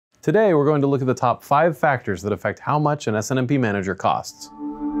Today, we're going to look at the top 5 factors that affect how much an SNMP manager costs.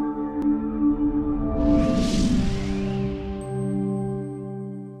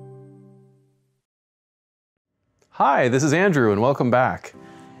 Hi, this is Andrew, and welcome back.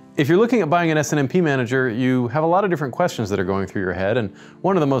 If you're looking at buying an SNMP manager, you have a lot of different questions that are going through your head, and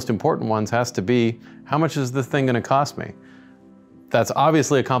one of the most important ones has to be, how much is this thing going to cost me? That's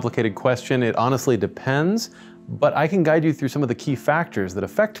obviously a complicated question. It honestly depends, but I can guide you through some of the key factors that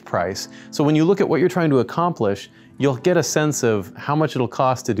affect price. So when you look at what you're trying to accomplish, you'll get a sense of how much it'll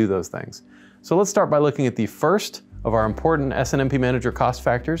cost to do those things. So let's start by looking at the first of our important SNMP manager cost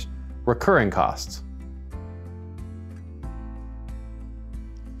factors, recurring costs.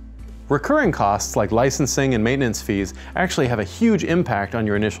 Recurring costs like licensing and maintenance fees actually have a huge impact on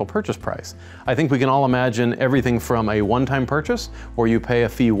your initial purchase price. I think we can all imagine everything from a one-time purchase where you pay a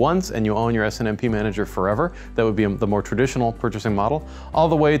fee once and you own your SNMP manager forever. That would be the more traditional purchasing model, all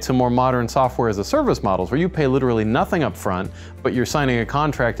the way to more modern software as a service models where you pay literally nothing up front, but you're signing a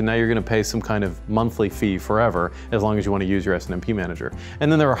contract and now you're going to pay some kind of monthly fee forever as long as you want to use your SNMP manager. And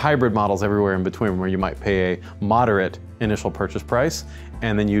then there are hybrid models everywhere in between where you might pay a moderate initial purchase price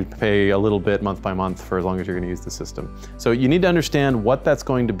and then you pay a little bit month by month for as long as you're going to use the system. So you need to understand what that's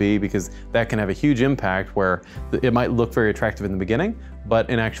going to be, because that can have a huge impact where it might look very attractive in the beginning, but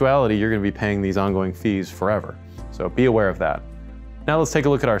in actuality you're going to be paying these ongoing fees forever. So be aware of that. Now let's take a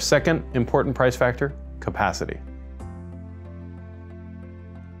look at our second important price factor, capacity.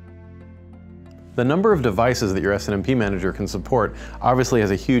 The number of devices that your SNMP manager can support obviously has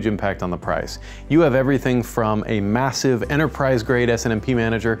a huge impact on the price. You have everything from a massive enterprise-grade SNMP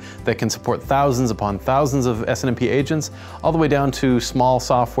manager that can support thousands upon thousands of SNMP agents, all the way down to small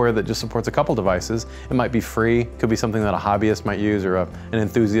software that just supports a couple devices. It might be free, could be something that a hobbyist might use or an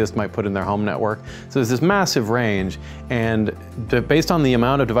enthusiast might put in their home network. So there's this massive range, and based on the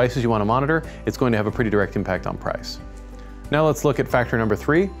amount of devices you want to monitor, it's going to have a pretty direct impact on price. Now let's look at factor number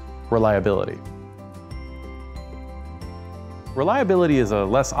 3, reliability. Reliability is a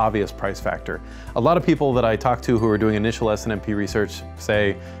less obvious price factor. A lot of people that I talk to who are doing initial SNMP research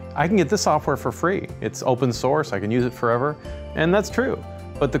say, I can get this software for free. It's open source, I can use it forever, and that's true.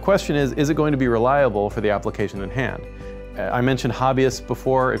 But the question is it going to be reliable for the application at hand? I mentioned hobbyists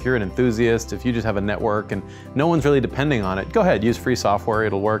before. If you're an enthusiast, if you just have a network and no one's really depending on it, go ahead, use free software,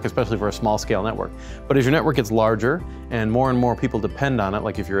 it'll work, especially for a small scale network. But as your network gets larger and more people depend on it,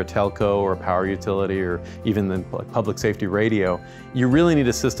 like if you're a telco or a power utility or even the public safety radio, you really need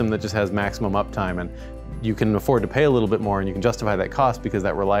a system that just has maximum uptime, and you can afford to pay a little bit more and you can justify that cost because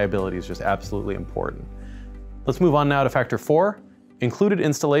that reliability is just absolutely important. Let's move on now to factor 4, included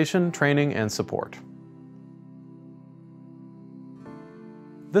installation, training, and support.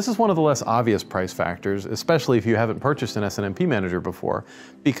 This is one of the less obvious price factors, especially if you haven't purchased an SNMP manager before,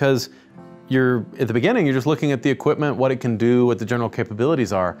 because at the beginning, you're just looking at the equipment, what it can do, what the general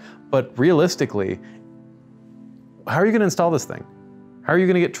capabilities are. But realistically, how are you going to install this thing? How are you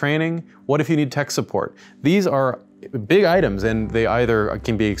going to get training? What if you need tech support? These are big items, and they either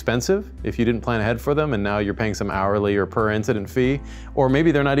can be expensive if you didn't plan ahead for them and now you're paying some hourly or per incident fee, or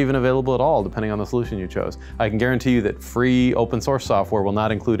maybe they're not even available at all depending on the solution you chose. I can guarantee you that free open source software will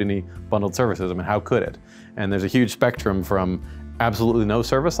not include any bundled services. I mean, how could it? And there's a huge spectrum from absolutely no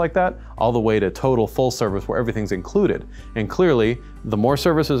service like that all the way to total full service where everything's included. And clearly, the more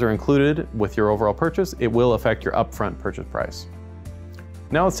services are included with your overall purchase, it will affect your upfront purchase price.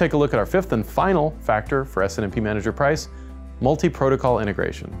 Now let's take a look at our fifth and final factor for SNMP manager price, multi-protocol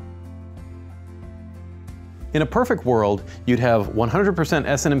integration. In a perfect world, you'd have 100%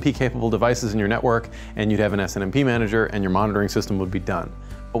 SNMP capable devices in your network, and you'd have an SNMP manager and your monitoring system would be done.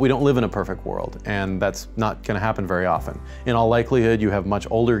 But we don't live in a perfect world, and that's not going to happen very often. In all likelihood, you have much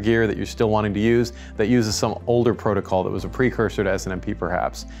older gear that you're still wanting to use that uses some older protocol that was a precursor to SNMP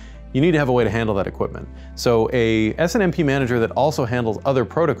perhaps. You need to have a way to handle that equipment. So a SNMP manager that also handles other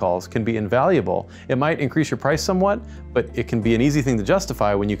protocols can be invaluable. It might increase your price somewhat, but it can be an easy thing to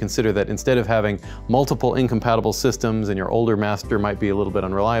justify when you consider that instead of having multiple incompatible systems and your older master might be a little bit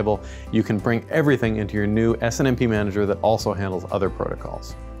unreliable, you can bring everything into your new SNMP manager that also handles other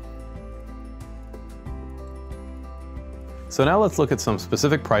protocols. So now let's look at some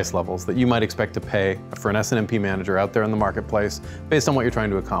specific price levels that you might expect to pay for an SNMP manager out there in the marketplace based on what you're trying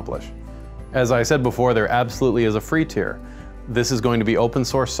to accomplish. As I said before, there absolutely is a free tier. This is going to be open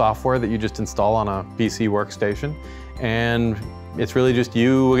source software that you just install on a PC workstation, and it's really just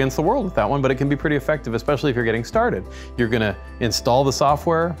you against the world with that one, but it can be pretty effective, especially if you're getting started. You're gonna install the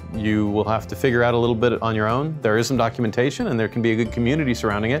software, you will have to figure out a little bit on your own. There is some documentation and there can be a good community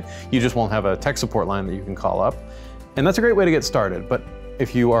surrounding it. You just won't have a tech support line that you can call up. And that's a great way to get started, but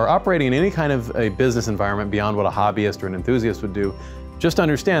if you are operating in any kind of a business environment beyond what a hobbyist or an enthusiast would do, just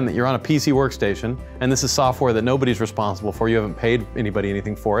understand that you're on a PC workstation, and this is software that nobody's responsible for. You haven't paid anybody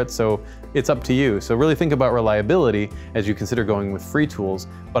anything for it, so it's up to you. So really think about reliability as you consider going with free tools,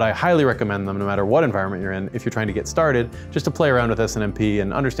 but I highly recommend them no matter what environment you're in if you're trying to get started, just to play around with SNMP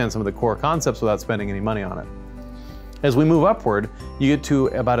and understand some of the core concepts without spending any money on it. As we move upward, you get to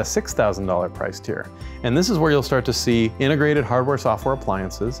about a $6,000 price tier. And this is where you'll start to see integrated hardware-software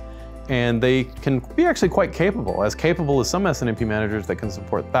appliances, and they can be actually quite capable as some SNMP managers that can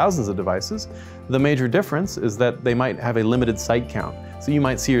support thousands of devices. The major difference is that they might have a limited site count. So you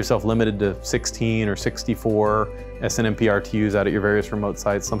might see yourself limited to 16 or 64 SNMP RTUs out at your various remote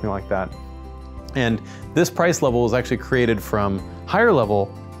sites, something like that. And this price level is actually created from higher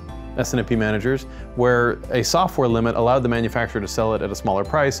level SNMP managers, where a software limit allowed the manufacturer to sell it at a smaller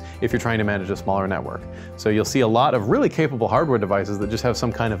price if you're trying to manage a smaller network. So you'll see a lot of really capable hardware devices that just have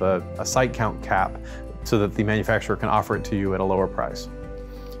some kind of a site count cap so that the manufacturer can offer it to you at a lower price.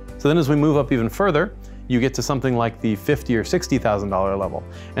 So then as we move up even further, you get to something like the $50,000 or $60,000 level.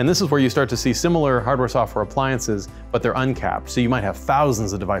 And this is where you start to see similar hardware software appliances, but they're uncapped. So you might have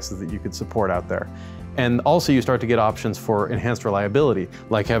thousands of devices that you could support out there. And also you start to get options for enhanced reliability,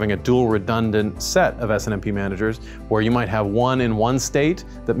 like having a dual redundant set of SNMP managers, where you might have one in one state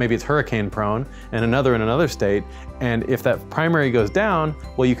that maybe it's hurricane prone, and another in another state. And if that primary goes down,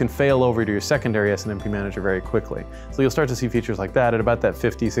 well, you can fail over to your secondary SNMP manager very quickly. So you'll start to see features like that at about that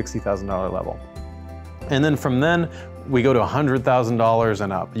 $50,000, $60,000 level. And then from then, we go to $100,000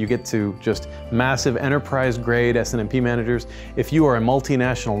 and up. You get to just massive enterprise-grade SNMP managers. If you are a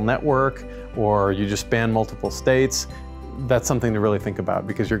multinational network or you just span multiple states, that's something to really think about,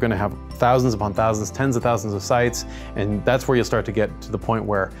 because you're going to have thousands upon thousands, tens of thousands of sites, and that's where you'll start to get to the point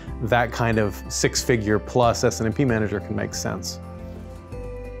where that kind of six-figure plus SNMP manager can make sense.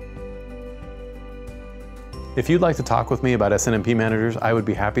 If you'd like to talk with me about SNMP managers, I would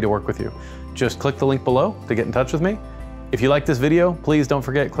be happy to work with you. Just click the link below to get in touch with me. If you like this video, please don't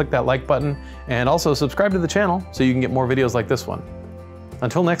forget, click that like button, and also subscribe to the channel so you can get more videos like this one.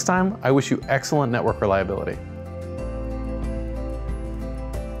 Until next time, I wish you excellent network reliability.